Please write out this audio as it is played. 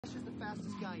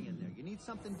fastest guy in there. You need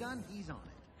something done, he's on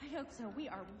it. I hope so. We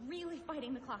are really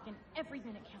fighting the clock and every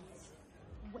minute counts.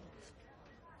 Wait.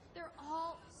 They're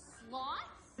all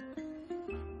sloths?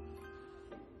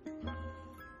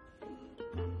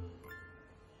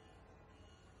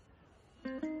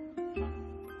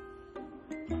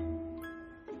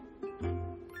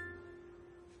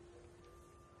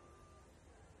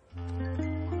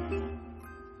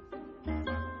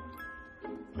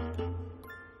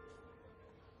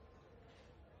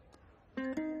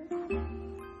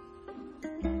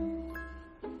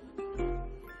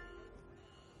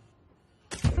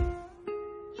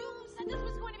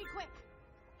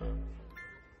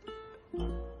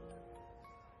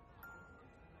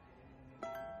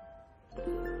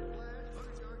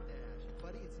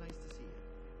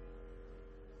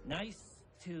 Nice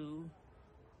to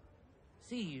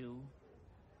see you,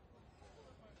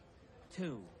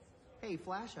 too. Hey,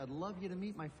 Flash, I'd love you to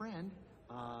meet my friend.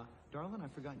 Darling,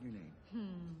 I've forgotten your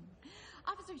name.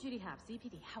 Officer Judy Hobbs,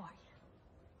 CPD, how are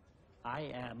you? I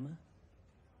am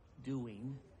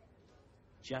doing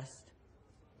just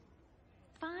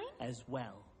fine as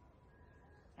well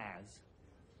as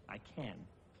I can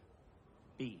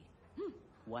be.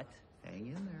 What Hang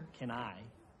in there. can I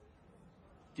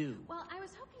do Well, I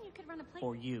was hoping you could run a play.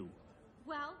 for you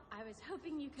Well, I was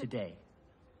hoping you could. today?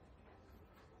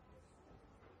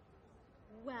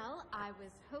 Well, I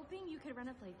was hoping you could run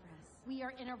a plate for us. We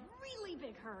are in a really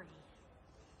big hurry.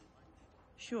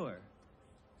 Sure.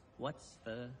 What's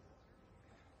the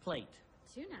plate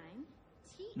 29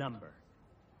 T number?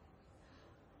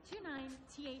 29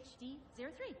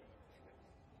 THD03.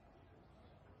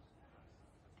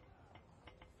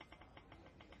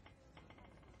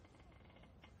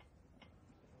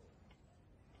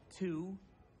 Two,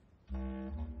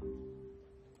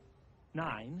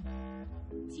 9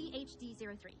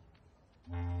 THD03.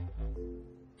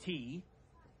 T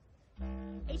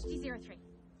HD03.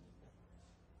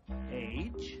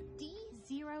 H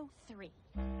D03.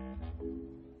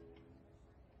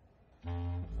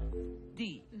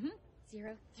 D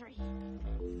 03.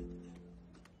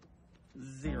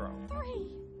 0.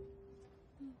 3.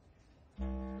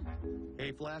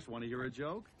 Hey, Flash, want to hear a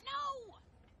joke? No!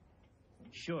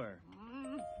 Sure.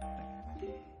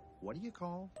 What do you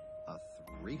call a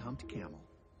three-humped camel?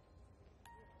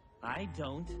 I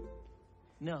don't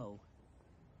know.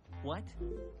 What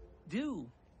do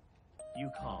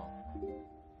you call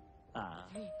a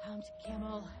Three-humped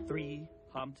camel.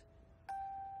 three-humped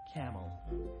camel?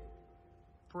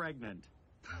 Pregnant.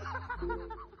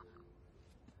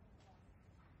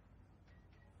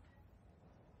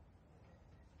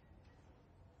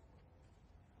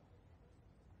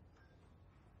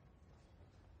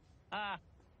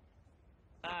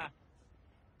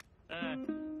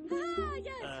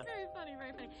 Yes, very funny,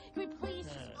 very funny. Can we please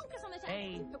just focus on the text?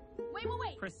 Hey.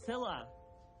 Wait. Priscilla.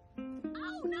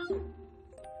 Oh, no!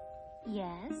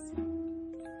 Yes?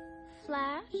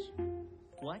 Flash?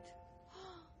 What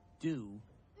do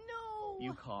No!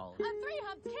 you call A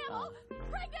three-humped camel!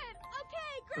 Pregnant!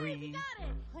 Okay, great, you got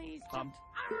it! Please, humped?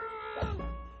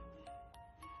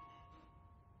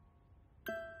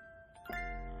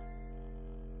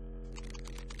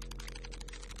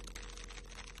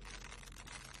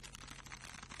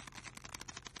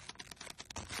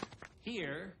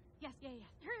 Here. Yes, yeah.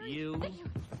 Hurry. You Thank you.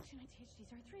 29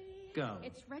 THD03. go.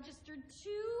 It's registered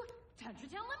to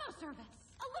Tundratown Limo Service.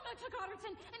 A limo took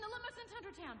Otterton, and the limo sent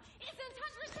Tundratown. It's in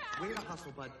Tundratown! Way to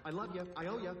hustle, bud. I love you. I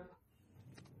owe you.